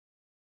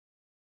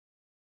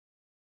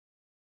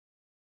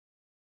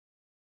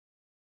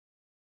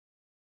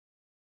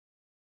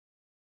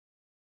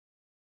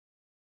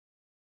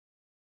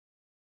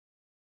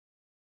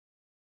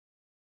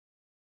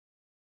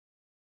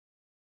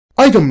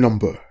Item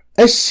Number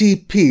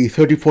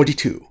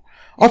SCP-3042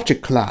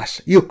 Object Class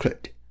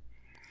Euclid.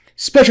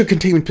 Special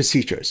Containment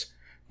Procedures.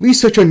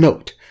 Researcher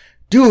note: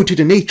 due to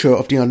the nature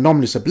of the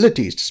anomalous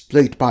abilities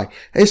displayed by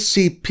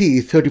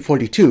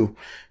SCP-3042,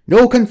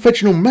 no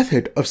conventional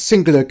method of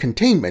singular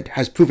containment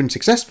has proven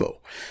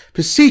successful.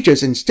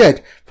 Procedures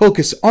instead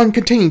focus on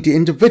containing the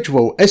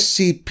individual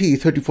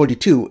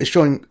SCP-3042 is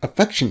showing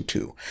affection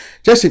to,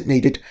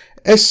 designated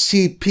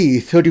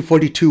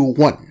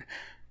SCP-3042-1.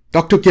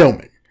 Dr.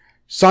 Gilman,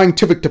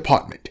 Scientific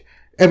Department,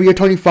 Area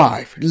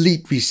 25,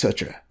 Lead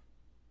Researcher.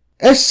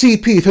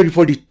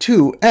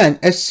 SCP-3042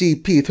 and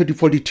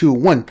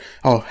SCP-3042-1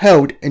 are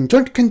held in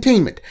joint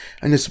containment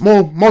in a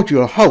small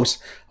modular house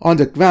on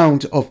the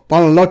grounds of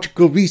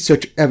Biological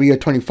Research Area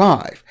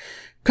 25.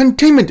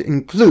 Containment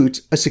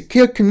includes a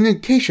secure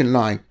communication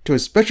line to a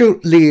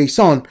special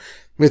liaison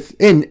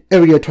within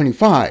Area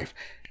 25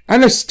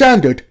 and a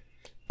standard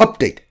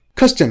update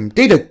custom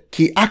data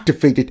key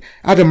activated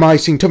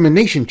atomizing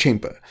termination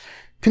chamber.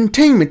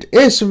 Containment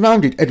is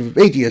surrounded at a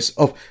radius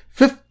of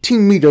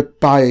 15 meter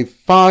by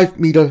 5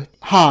 meter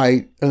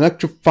high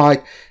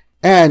electrified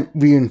and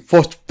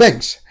reinforced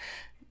fence,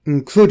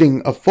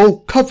 including a full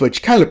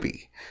coverage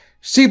canopy.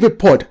 See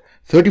Report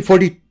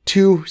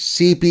 3042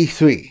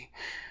 CB3.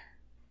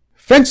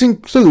 Fence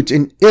includes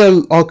an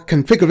airlock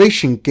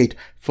configuration gate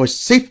for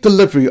safe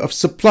delivery of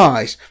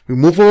supplies,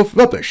 removal of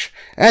rubbish,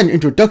 and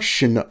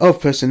introduction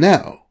of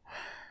personnel.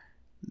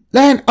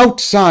 Land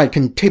outside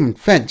containment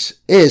fence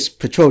is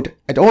patrolled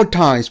at all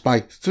times by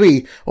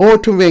 3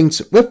 all-terrain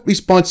swift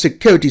response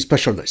security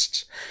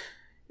specialists.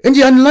 In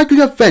the unlikely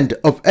event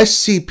of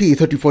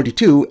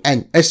SCP-3042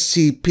 and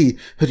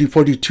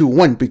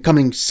SCP-3042-1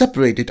 becoming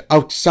separated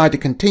outside the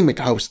containment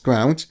house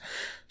grounds,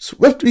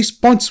 swift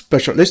response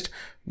specialists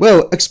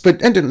will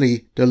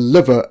expediently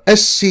deliver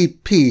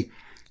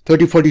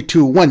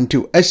SCP-3042-1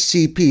 to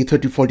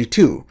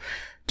SCP-3042.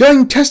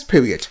 During test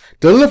periods,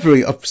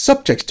 delivery of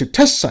subjects to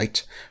test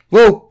sites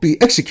will be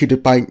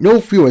executed by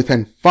no fewer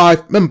than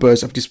 5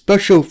 members of the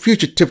Special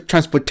Fugitive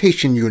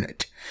Transportation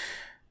Unit.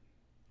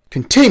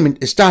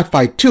 Containment is staffed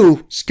by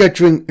 2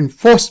 scheduling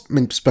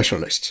enforcement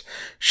specialists.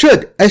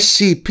 Should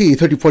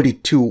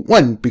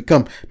SCP-3042-1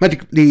 become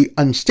medically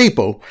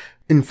unstable,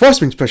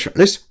 enforcement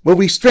specialists will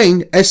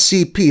restrain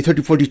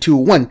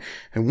SCP-3042-1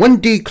 and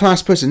 1D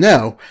class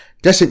personnel,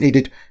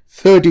 designated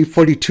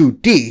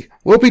 3042-D,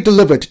 will be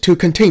delivered to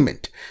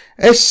containment.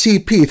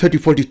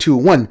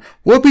 SCP-3042-1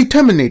 will be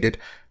terminated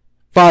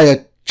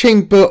via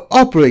chamber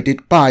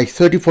operated by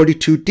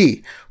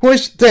 3042-D, who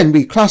is then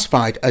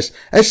reclassified as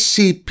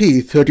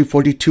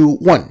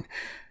SCP-3042-1.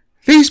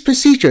 These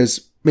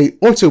procedures may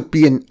also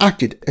be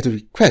enacted at the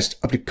request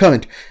of the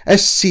current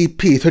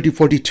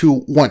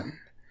SCP-3042-1.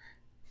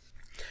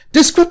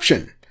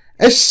 Description: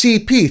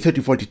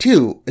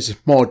 SCP-3042 is a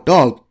small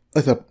dog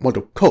with a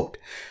mottled coat,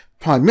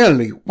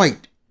 primarily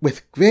white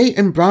with gray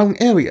and brown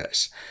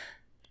areas.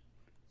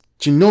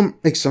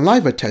 Genomic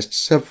saliva tests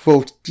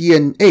several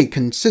DNA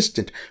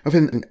consistent with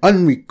an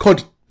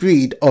unrecorded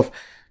breed of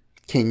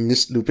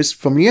Canis lupus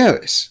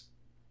familiaris.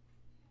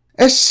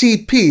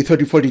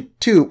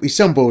 SCP-3042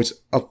 resembles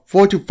a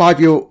 4 to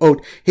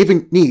 5-year-old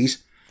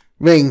Havanese,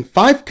 weighing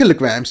 5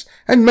 kilograms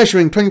and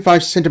measuring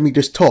 25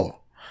 centimeters tall.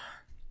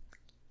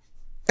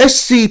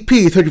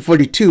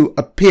 SCP-3042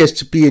 appears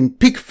to be in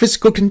peak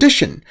physical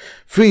condition,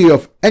 free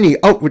of any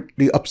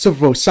outwardly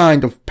observable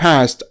sign of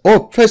past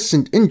or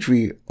present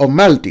injury or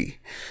malady.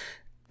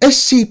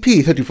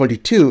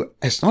 SCP-3042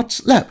 has not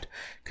slept,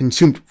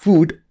 consumed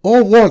food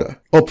or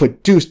water, or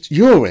produced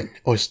urine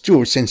or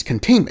stool since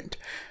containment.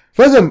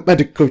 Further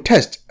medical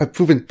tests have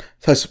proven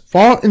thus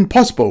far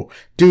impossible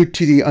due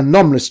to the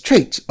anomalous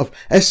traits of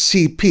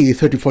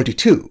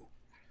SCP-3042.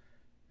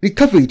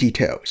 Recovery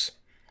details: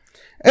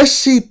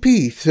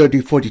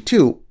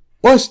 SCP-3042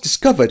 was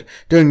discovered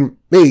during a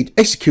raid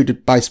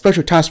executed by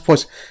Special Task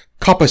Force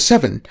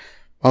Copper-7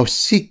 while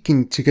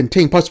seeking to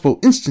contain possible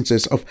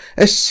instances of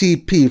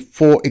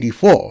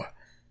SCP-484.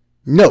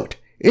 Note: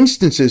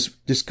 instances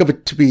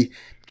discovered to be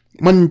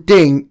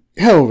mundane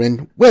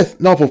heroin with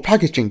novel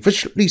packaging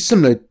visually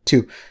similar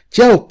to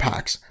gel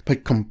packs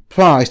but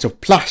comprised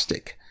of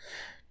plastic.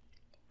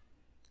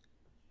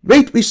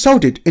 Raid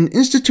resulted in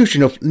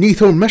institution of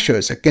lethal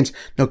measures against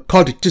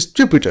narcotic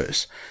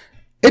distributors.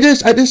 It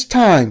is at this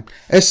time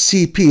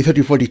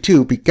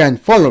SCP-3042 began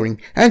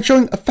following and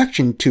showing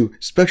affection to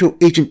Special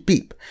Agent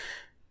Beep.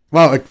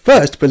 While at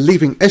first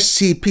believing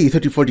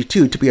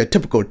SCP-3042 to be a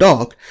typical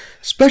dog,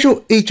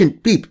 Special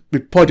Agent Beep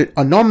reported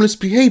anomalous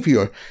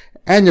behavior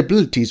and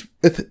abilities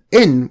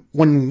within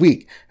 1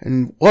 week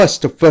and was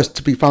the first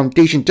to be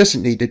Foundation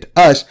designated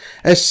as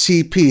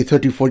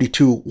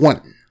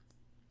SCP-3042-1.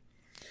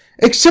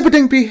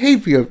 Exhibiting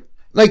behavior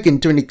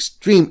likened to an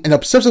extreme and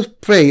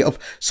obsessive prey of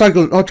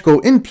psychological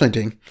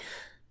implanting,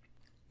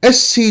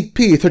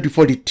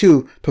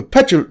 SCP-3042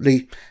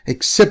 perpetually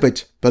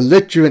exhibits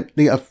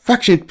belligerently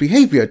affectionate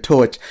behavior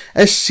towards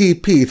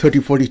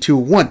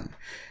SCP-3042-1.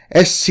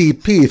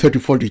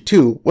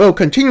 SCP-3042 will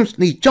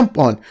continuously jump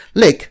on,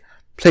 lick,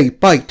 play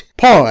bite,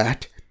 paw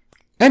at,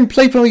 and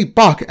playfully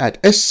bark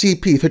at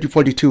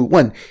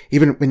SCP-3042-1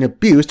 even when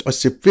abused or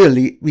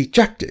severely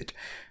rejected.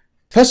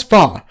 Thus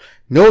far,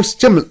 no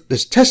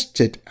stimulus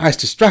tested has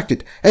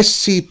distracted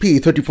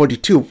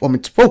SCP-3042 from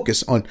its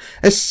focus on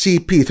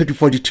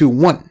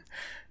SCP-3042-1.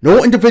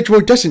 No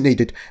individual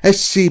designated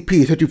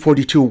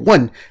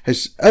SCP-3042-1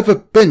 has ever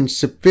been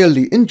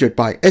severely injured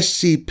by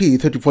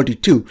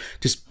SCP-3042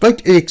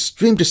 despite its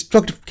extreme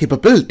destructive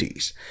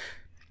capabilities.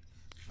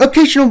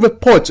 Occasional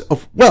reports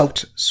of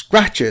welts,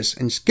 scratches,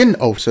 and skin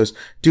ulcers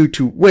due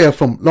to wear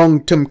from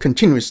long-term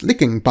continuous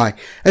licking by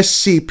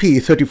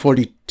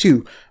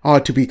SCP-3042 are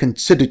to be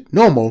considered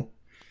normal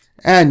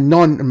and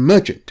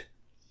non-emergent.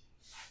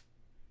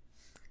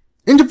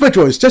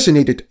 Individuals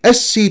designated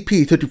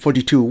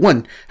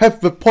SCP-3042-1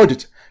 have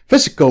reported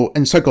physical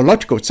and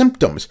psychological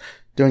symptoms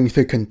during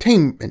their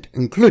containment,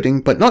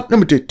 including but not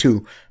limited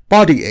to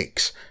body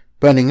aches,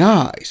 burning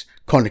eyes,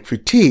 chronic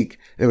fatigue,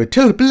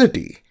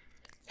 irritability,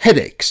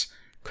 headaches,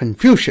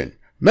 confusion,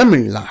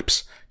 memory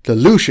lapse,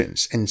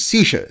 delusions, and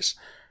seizures.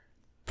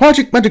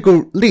 Project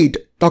Medical Lead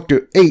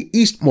Dr. A.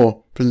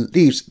 Eastmore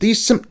believes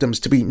these symptoms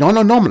to be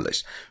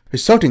non-anomalous,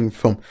 resulting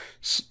from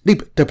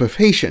sleep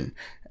deprivation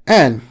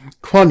and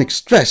chronic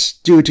stress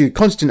due to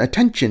constant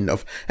attention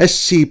of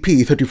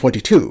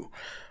SCP-3042.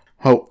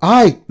 While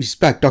I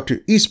respect Dr.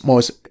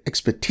 Eastmore's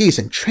expertise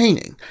and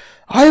training,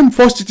 I am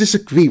forced to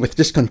disagree with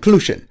this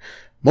conclusion.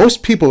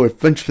 Most people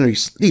eventually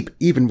sleep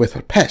even with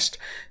a pest.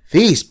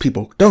 These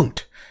people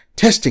don't.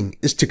 Testing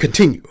is to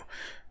continue.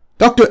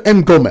 Dr.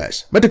 M.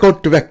 Gomez, Medical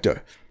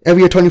Director,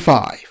 Area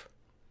 25.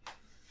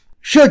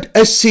 Should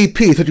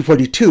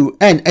SCP-3042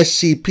 and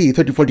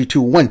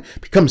SCP-3042-1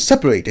 become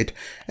separated,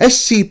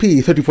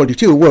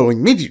 SCP-3042 will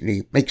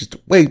immediately make its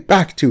way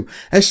back to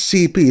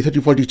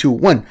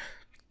SCP-3042-1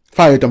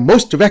 via the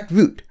most direct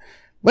route.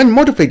 When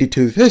motivated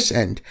to this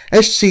end,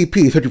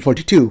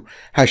 SCP-3042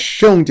 has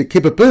shown the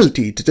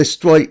capability to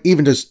destroy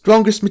even the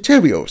strongest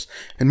materials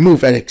and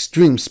move at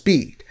extreme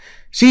speed.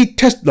 See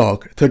Test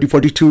Log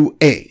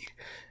 3042-A.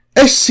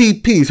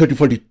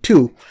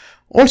 SCP-3042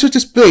 also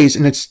displays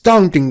an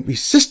astounding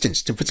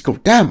resistance to physical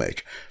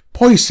damage,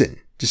 poison,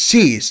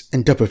 disease,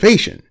 and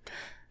deprivation.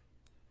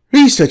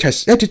 Research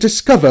has yet to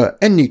discover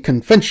any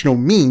conventional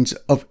means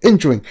of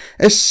injuring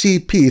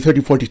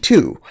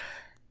SCP-3042.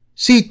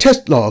 See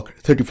Test Log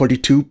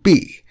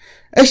 3042-B.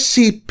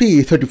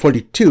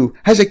 SCP-3042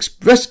 has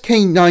expressed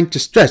canine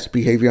distress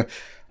behavior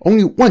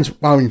only once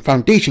while in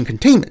Foundation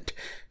containment.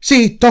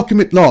 See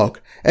Document Log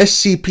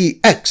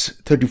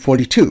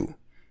SCP-X-3042.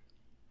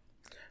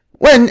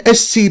 When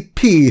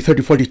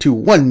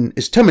SCP-3042-1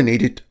 is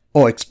terminated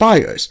or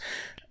expires,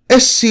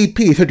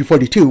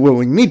 SCP-3042 will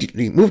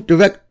immediately move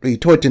directly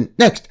toward the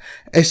next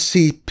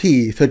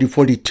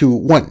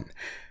SCP-3042-1.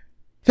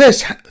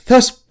 This,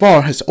 thus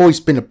far, has always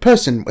been a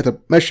person with a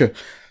measure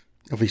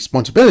of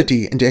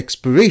responsibility in the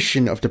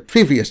expiration of the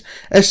previous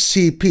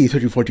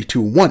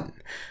SCP-3042-1.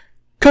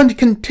 Current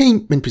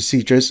containment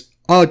procedures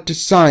are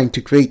designed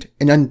to create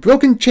an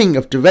unbroken chain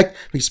of direct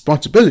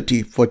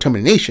responsibility for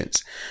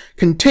terminations,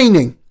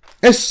 containing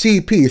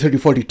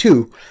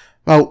SCP-3042,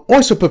 while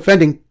also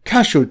preventing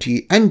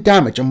casualty and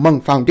damage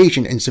among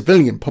Foundation and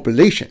civilian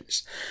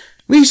populations.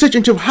 Research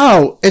into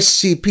how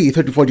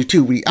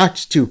SCP-3042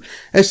 reacts to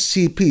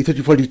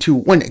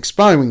SCP-3042-1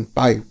 expiring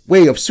by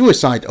way of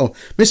suicide or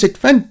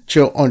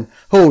misadventure on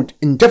hold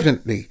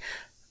indefinitely,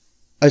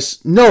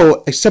 as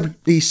no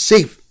acceptably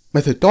safe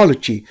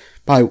methodology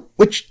by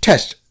which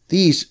test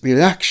these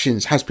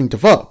reactions has been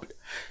developed.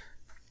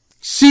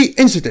 See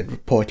Incident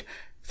Report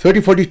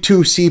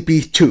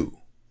 3042-CB2.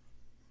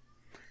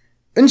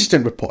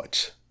 Incident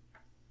Reports.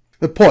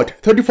 Report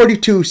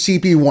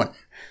 3042-CB1.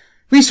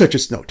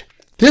 Researchers note,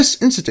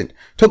 this incident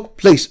took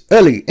place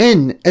early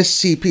in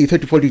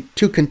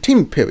SCP-3042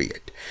 containment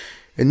period.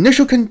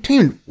 Initial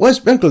containment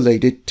was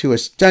regulated to a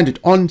standard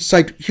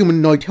on-site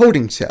humanoid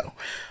holding cell.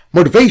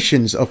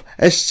 Motivations of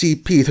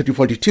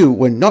SCP-3042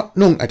 were not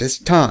known at this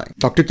time.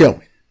 Dr.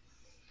 Gilman.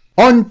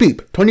 On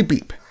beep 20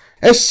 beep,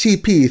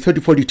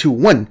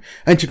 SCP-3042-1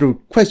 entered a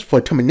request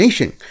for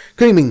termination,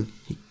 claiming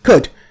he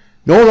could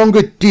no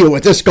longer deal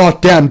with this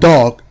goddamn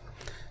dog.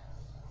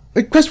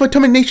 Request for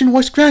termination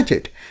was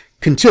granted.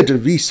 Considered a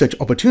research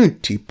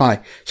opportunity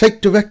by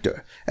Site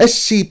Director.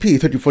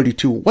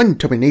 SCP-3042-1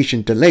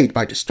 termination delayed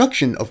by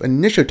destruction of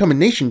initial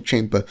termination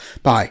chamber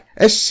by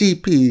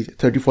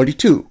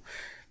SCP-3042,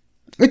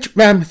 which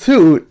rammed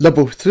through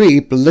Level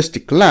 3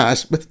 ballistic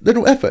glass with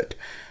little effort.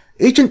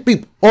 Agent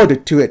Beep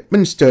ordered to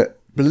administer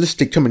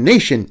ballistic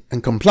termination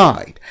and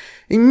complied.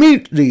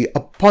 Immediately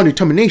upon the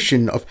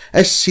termination of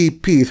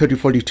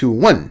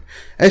SCP-3042-1,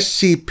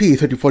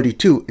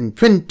 SCP-3042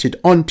 imprinted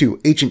onto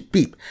Agent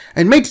Beep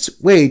and made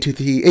its way to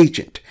the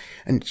agent.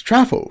 In its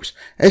travels,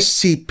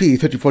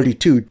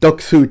 SCP-3042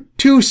 dug through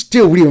 2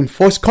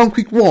 steel-reinforced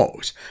concrete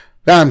walls,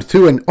 rammed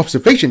through an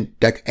observation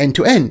deck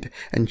end-to-end,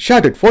 and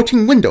shattered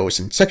 14 windows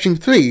in Section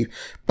 3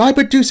 by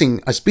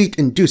producing a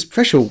speed-induced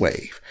pressure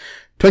wave.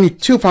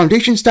 22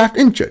 Foundation staff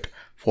injured,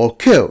 4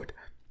 killed.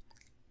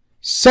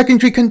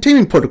 Secondary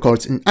containment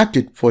protocols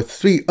enacted for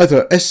 3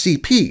 other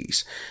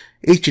SCPs.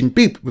 Agent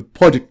Beep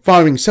reported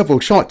firing several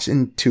shots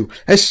into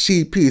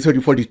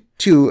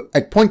SCP-3042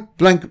 at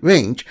point-blank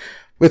range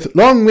with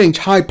long-range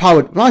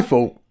high-powered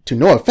rifle to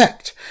no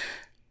effect.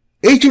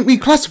 Agent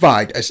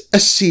reclassified as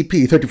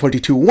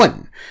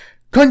SCP-3042-1.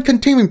 Current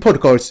containment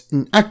protocols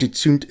enacted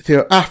soon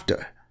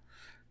thereafter.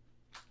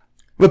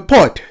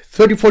 Report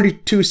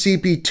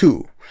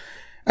 3042-CB2.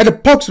 At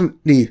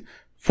approximately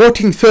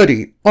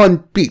 14:30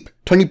 on beep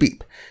 20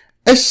 beep,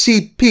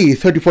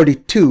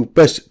 SCP-3042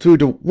 burst through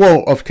the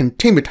wall of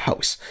containment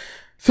house,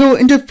 through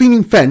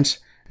intervening fence,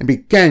 and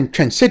began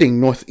transiting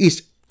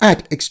northeast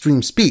at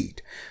extreme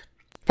speed.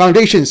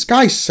 Foundation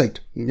Sky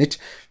Sight Unit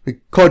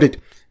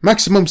recorded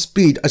maximum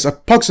speed as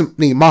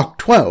approximately Mach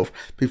 12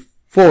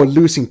 before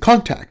losing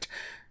contact.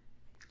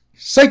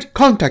 Sight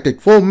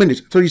contacted 4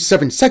 minutes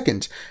 37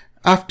 seconds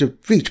after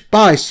reached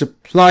by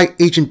Supply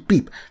Agent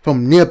Beep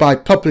from nearby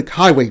public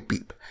highway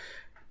beep.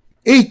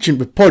 Agent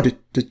reported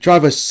the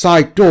driver's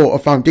side door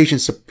of Foundation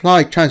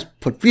supply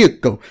transport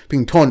vehicle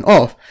being torn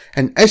off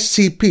and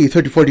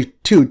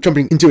SCP-3042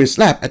 jumping into his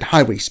lap at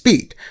highway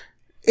speed.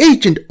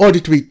 Agent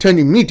ordered to return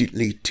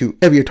immediately to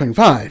Area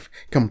 25.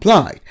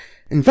 Complied.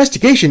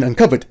 Investigation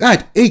uncovered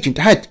that Agent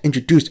had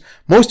introduced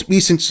most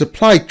recent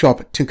supply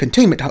drop to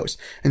containment house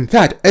and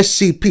that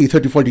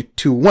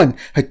SCP-3042-1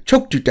 had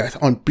choked to death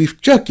on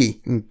beef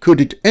jerky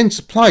included in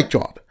supply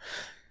drop.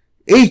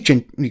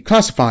 Agent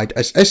reclassified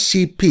as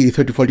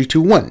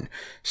SCP-3042-1.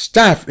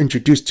 Staff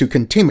introduced to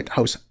containment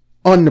house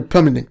on a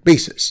permanent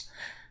basis.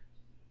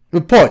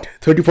 Report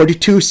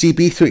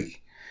 3042-CB3.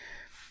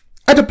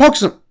 At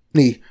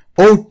approximately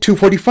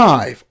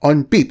 02:45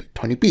 on beep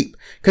 20 beep,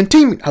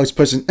 containment house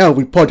personnel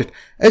reported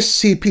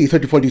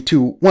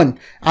SCP-3042-1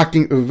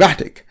 acting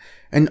erratic,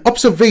 and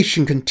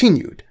observation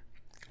continued.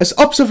 As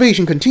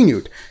observation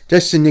continued,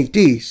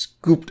 Designate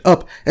scooped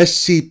up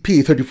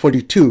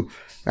SCP-3042,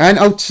 ran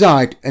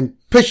outside, and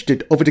pushed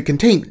it over the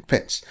containment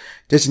fence.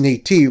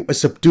 Designate was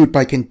subdued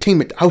by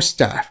containment house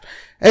staff.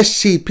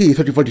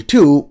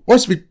 SCP-3042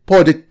 was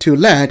reported to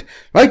land,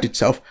 right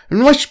itself,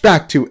 and rushed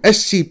back to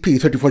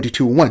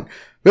SCP-3042-1,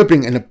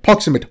 ripping an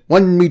approximate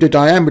 1 meter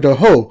diameter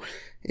hole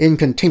in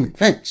containment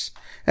fence.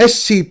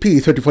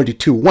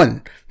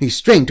 SCP-3042-1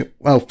 restrained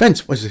while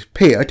fence was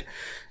repaired.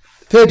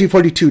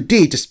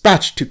 3042-D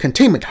dispatched to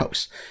containment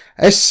house.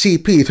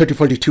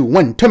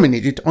 SCP-3042-1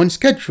 terminated on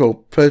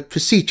schedule per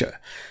procedure.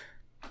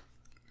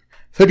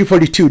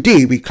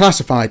 3042-D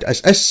reclassified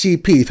as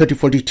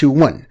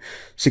SCP-3042-1.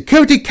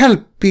 Security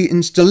canopy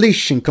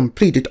installation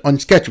completed on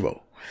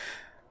schedule.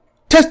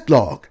 Test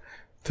log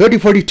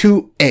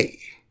 3042-A.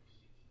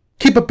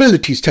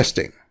 Capabilities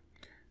testing.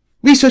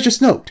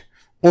 Researchers note,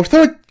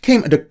 although it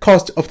came at the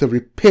cost of the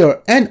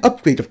repair and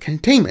upgrade of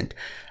containment,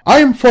 I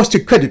am forced to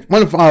credit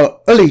one of our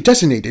early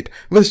designated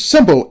with a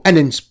simple and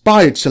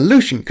inspired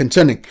solution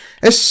concerning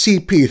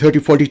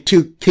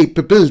SCP-3042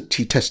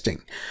 capability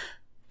testing.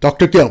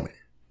 Dr. Gilman.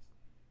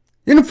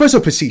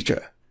 Universal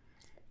procedure.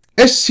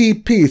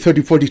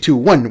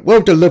 SCP-3042-1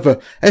 will deliver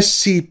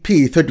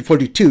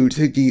SCP-3042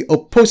 to the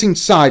opposing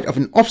side of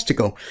an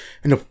obstacle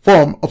in the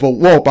form of a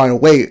wall by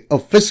way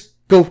of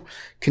physical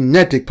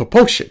kinetic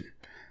propulsion.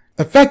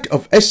 Effect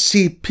of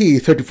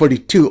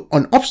SCP-3042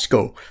 on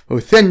obstacle will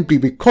then be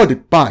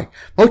recorded by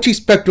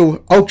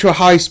multispectral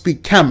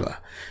ultra-high-speed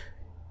camera.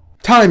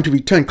 Time to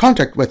return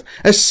contact with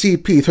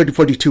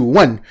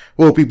SCP-3042-1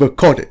 will be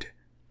recorded.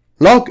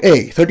 Log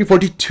A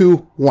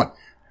 3042-1.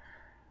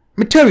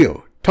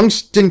 Material: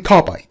 tungsten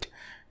carbide.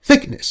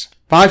 Thickness: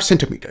 5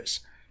 cm.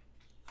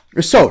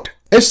 Result: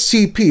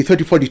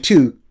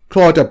 SCP-3042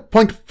 clawed a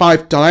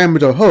 0.5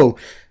 diameter hole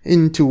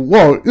into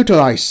wall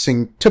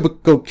utilizing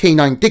typical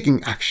canine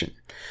digging action.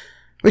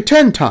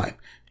 Return time: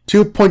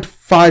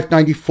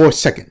 2.594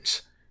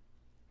 seconds.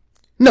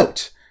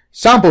 Note: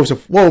 samples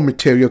of wall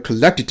material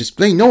collected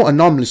display no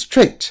anomalous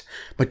traits.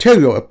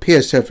 Material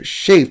appears to have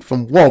shaved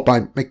from wall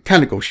by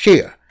mechanical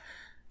shear.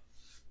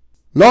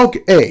 Log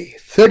A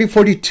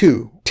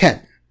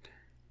 3042-10.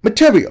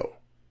 Material: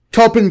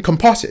 carbon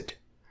composite.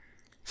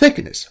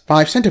 Thickness: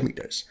 5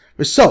 cm.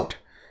 Result: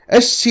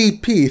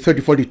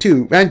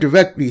 SCP-3042 ran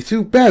directly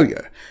through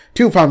barrier.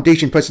 2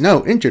 Foundation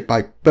personnel injured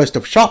by burst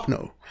of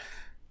shrapnel.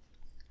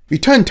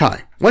 Return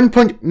time: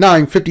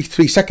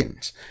 1.953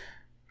 seconds.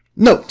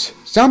 Note: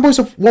 samples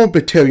of wall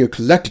material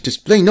collected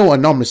display no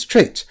anomalous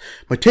traits.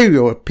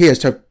 Material appears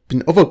to have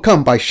been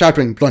overcome by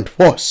shattering blunt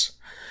force.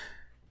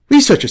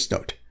 Researchers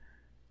note: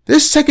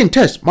 this second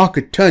test marked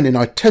a turn in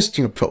our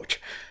testing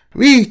approach.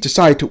 We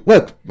decided to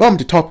work from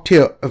the top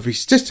tier of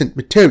resistant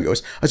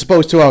materials as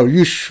opposed to our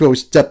usual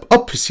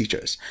step-up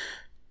procedures.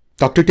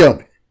 Dr.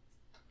 Gilman.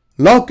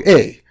 Log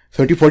A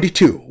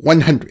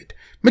 3042-100.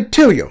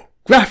 Material: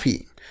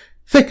 graphene.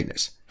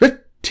 Thickness: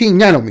 15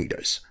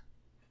 nanometers.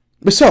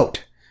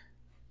 Result: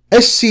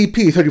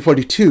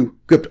 SCP-3042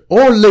 gripped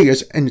all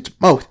layers in its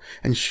mouth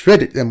and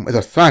shredded them with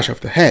a flash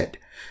of the head.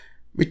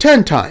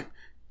 Return time: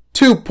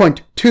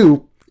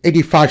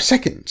 2.285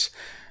 seconds.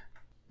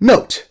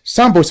 Note: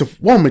 samples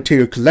of wall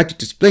material collected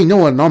display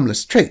no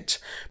anomalous traits.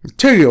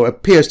 Material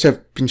appears to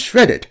have been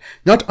shredded,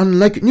 not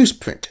unlike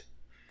newsprint.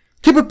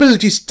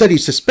 Capability study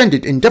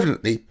suspended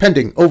indefinitely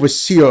pending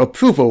overseer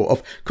approval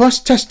of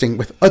cross-testing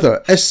with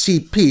other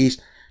SCPs.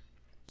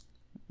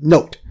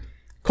 Note: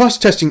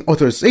 cross-testing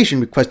authorization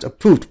request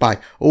approved by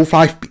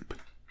 05 Beep.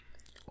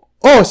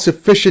 All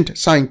sufficient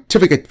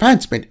scientific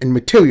advancement in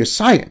material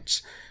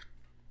science.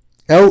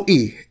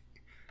 LE,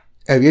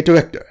 Area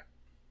Director.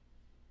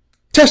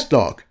 Test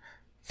Log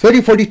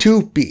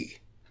 3042-B.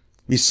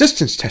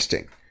 Resistance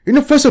Testing.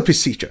 Universal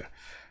Procedure.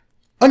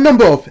 A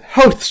number of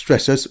health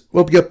stressors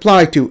will be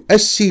applied to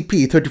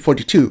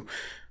SCP-3042,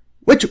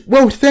 which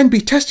will then be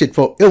tested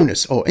for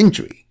illness or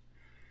injury.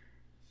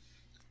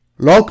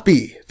 Log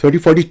B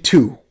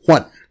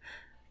 3042-1.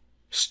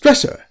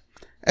 Stressor.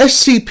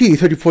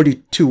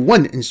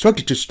 SCP-3042-1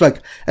 instructed to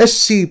strike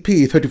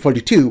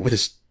SCP-3042 with a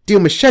steel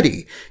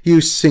machete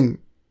using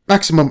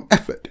maximum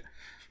effort.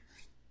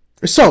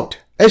 Result: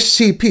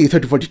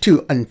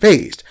 SCP-3042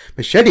 unfazed.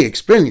 Machete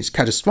experienced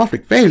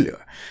catastrophic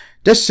failure.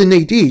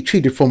 Destinatee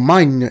treated for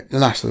minor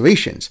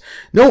lacerations.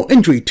 No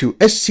injury to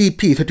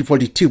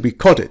SCP-3042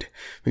 recorded.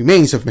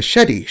 Remains of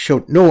machete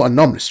showed no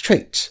anomalous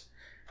traits.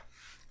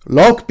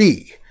 Log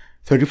B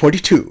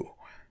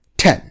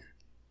 3042-10.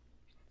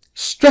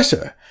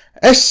 Stressor.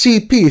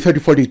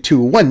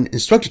 SCP-3042-1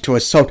 instructed to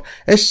assault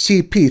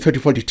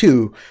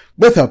SCP-3042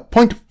 with a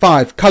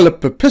 .5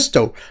 caliber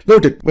pistol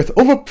loaded with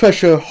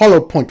overpressure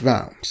hollow point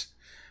rounds.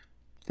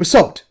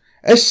 Result: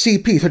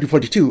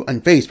 SCP-3042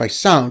 unfazed by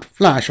sound,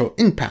 flash, or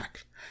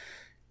impact.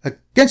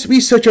 Against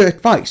researcher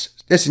advice,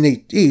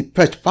 Destinatee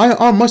pressed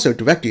firearm muzzle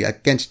directly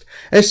against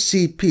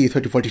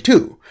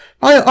SCP-3042.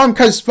 Firearm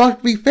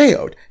catastrophically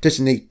failed.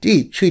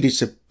 Destinatee treated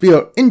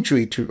severe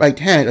injury to right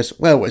hand as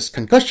well as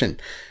concussion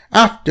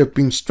after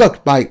being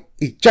struck by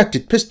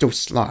ejected pistol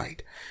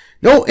slide.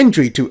 No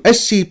injury to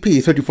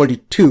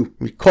SCP-3042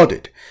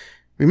 recorded.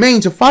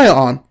 Remains of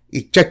firearm,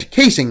 ejected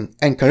casing,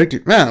 and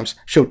corrected rounds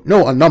showed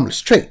no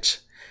anomalous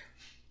traits.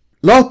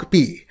 Log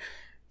B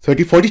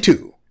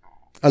 3042-11.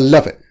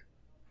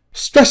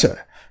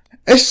 Stressor.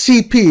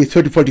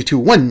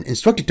 SCP-3042-1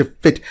 instructed to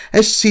fit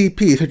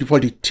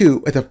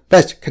SCP-3042 with a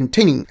vest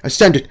containing a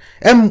standard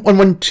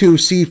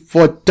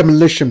M112C4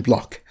 demolition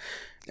block.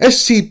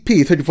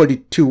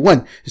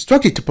 SCP-3042-1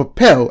 instructed to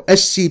propel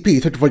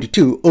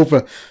SCP-3042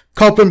 over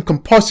carbon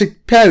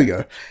composite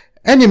barrier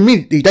and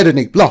immediately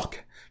detonate block.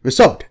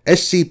 Result: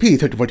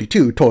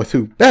 SCP-3042 tore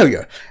through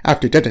barrier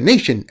after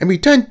detonation and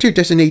returned to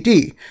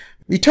Destinatee.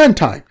 Return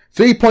time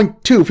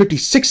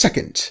 3.256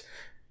 seconds.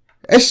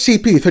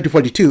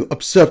 SCP-3042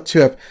 observed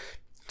to have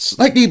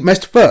slightly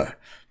messed fur,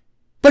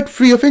 but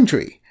free of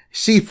injury.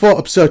 C4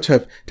 observed to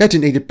have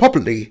detonated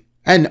properly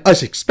and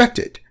as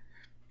expected.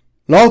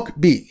 Log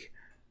B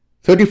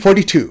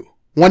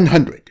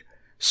 3042-100.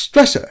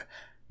 Stressor.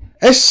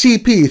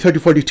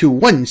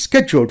 SCP-3042-1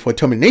 scheduled for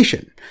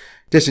termination.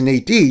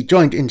 Destinatee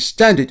joined in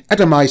standard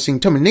atomizing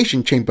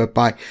termination chamber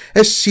by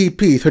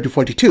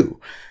SCP-3042.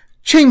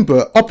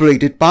 Chamber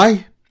operated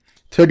by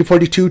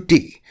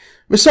 3042-D.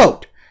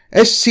 Result: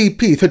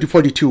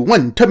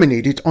 SCP-3042-1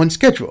 terminated on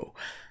schedule.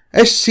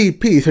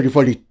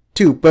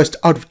 SCP-3042 burst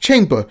out of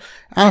chamber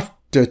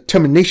after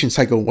termination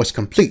cycle was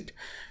complete.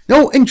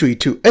 No injury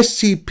to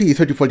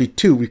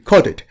SCP-3042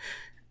 recorded.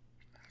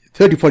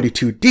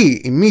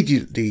 3042-D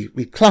immediately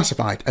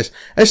reclassified as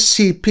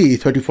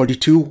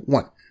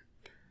SCP-3042-1.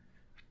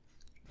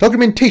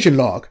 Documentation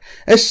Log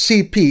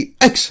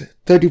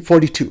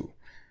SCP-X-3042.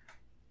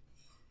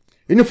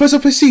 Universal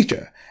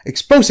Procedure.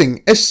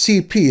 Exposing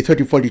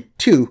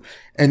SCP-3042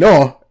 and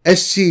all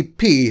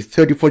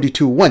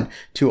SCP-3042-1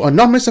 to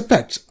anomalous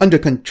effects under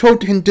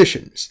controlled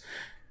conditions.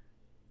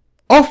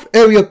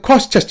 Off-area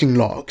cross-testing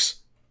logs.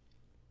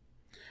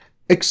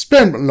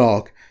 Experiment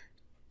Log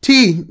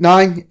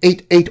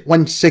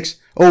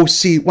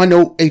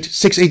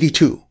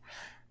T98816-OC108682.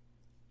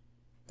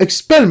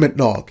 Experiment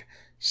Log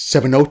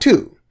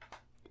 702.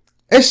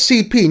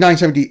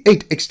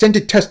 SCP-978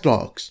 Extended Test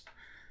Logs.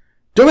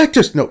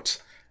 Director's Notes.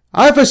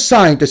 I have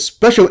assigned a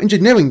special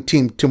engineering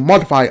team to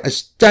modify a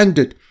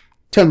standard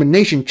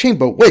termination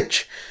chamber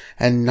which,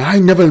 and I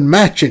never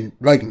imagined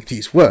writing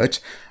these words,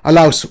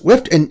 allows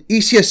swift and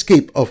easy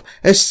escape of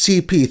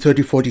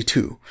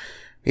SCP-3042.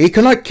 He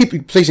cannot keep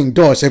replacing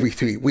doors every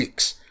 3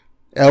 weeks.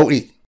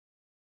 LE.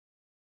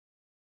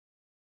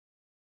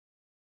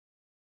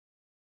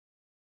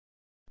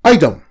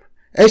 Item: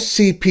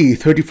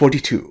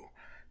 SCP-3042.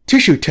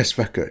 Tissue Test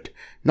Record.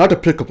 Not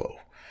applicable.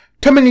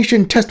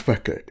 Termination Test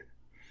Record.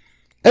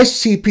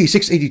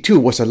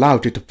 SCP-682 was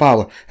allowed to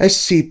devour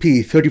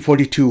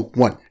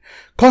SCP-3042-1,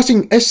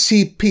 causing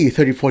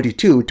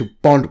SCP-3042 to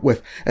bond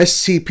with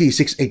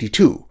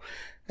SCP-682.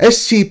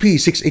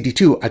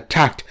 SCP-682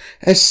 attacked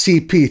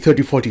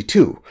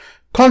SCP-3042.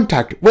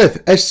 Contact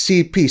with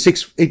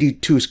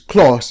SCP-682's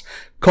claws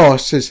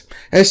causes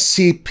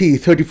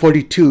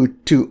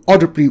SCP-3042 to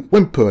audibly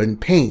whimper in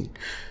pain,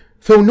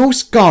 though no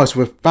scars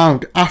were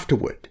found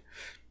afterward.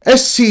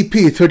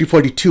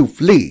 SCP-3042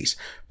 flees,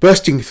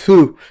 bursting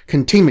through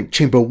containment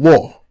chamber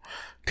wall.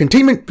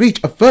 Containment breach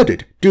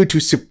averted due to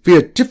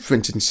severe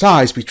difference in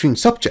size between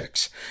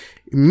subjects.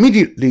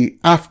 Immediately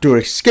after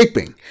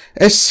escaping,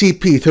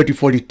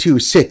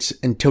 SCP-3042 sits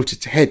and tilts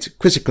its head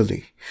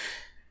quizzically,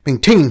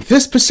 maintaining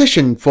this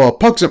position for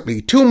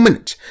approximately 2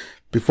 minutes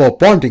before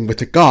bonding with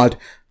the guard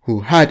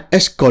who had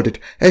escorted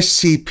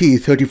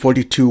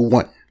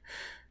SCP-3042-1.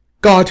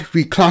 Guard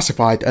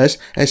reclassified as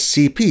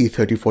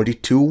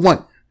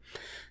SCP-3042-1.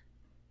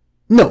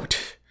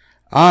 Note: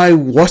 I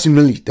wasn't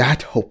really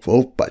that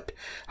hopeful, but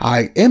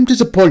I am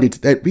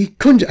disappointed that we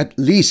couldn't at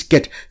least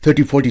get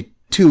 3042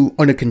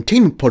 on a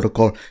containment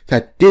protocol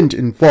that didn't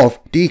involve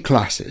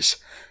D-classes.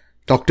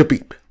 Dr.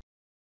 Beep.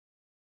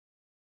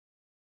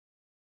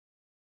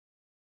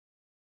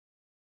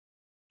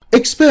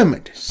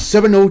 Experiment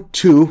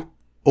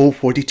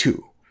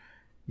 702-042.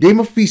 Name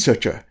of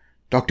researcher,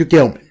 Dr.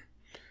 Gelman.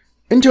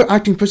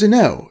 Interacting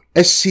personnel,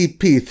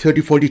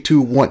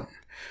 SCP-3042-1.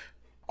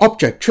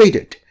 Object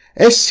traded,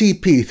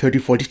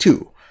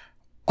 SCP-3042.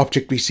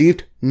 Object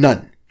received,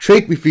 none.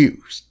 Trade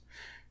refused.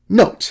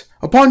 Note: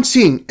 upon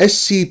seeing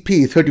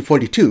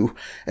SCP-3042,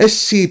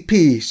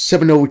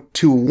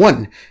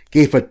 SCP-702-1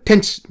 gave a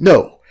tense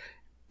no,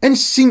 and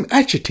seemed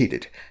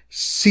agitated,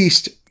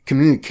 ceased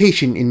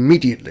communication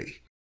immediately.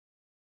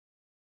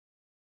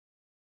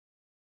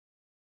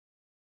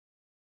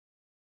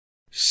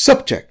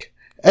 Subject: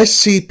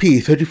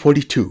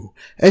 SCP-3042,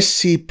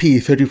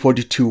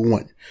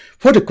 SCP-3042-1,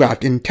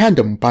 photographed in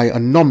tandem by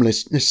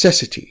anomalous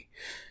necessity.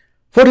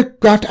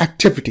 Photographed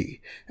activity: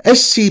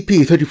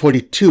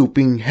 SCP-3042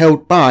 being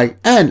held by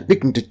and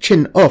licking the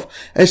chin of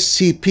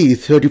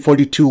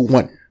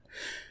SCP-3042-1.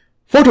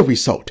 Photo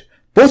result: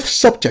 both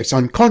subjects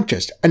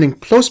unconscious and in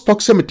close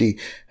proximity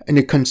in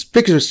a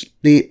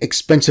conspicuously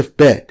expensive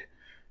bed.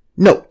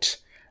 Note: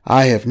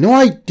 I have no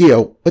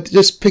idea what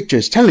this picture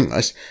is telling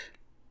us,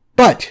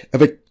 but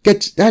if it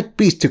gets that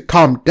beast to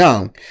calm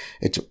down,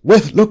 it's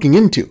worth looking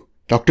into.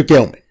 Dr.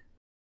 Gelman.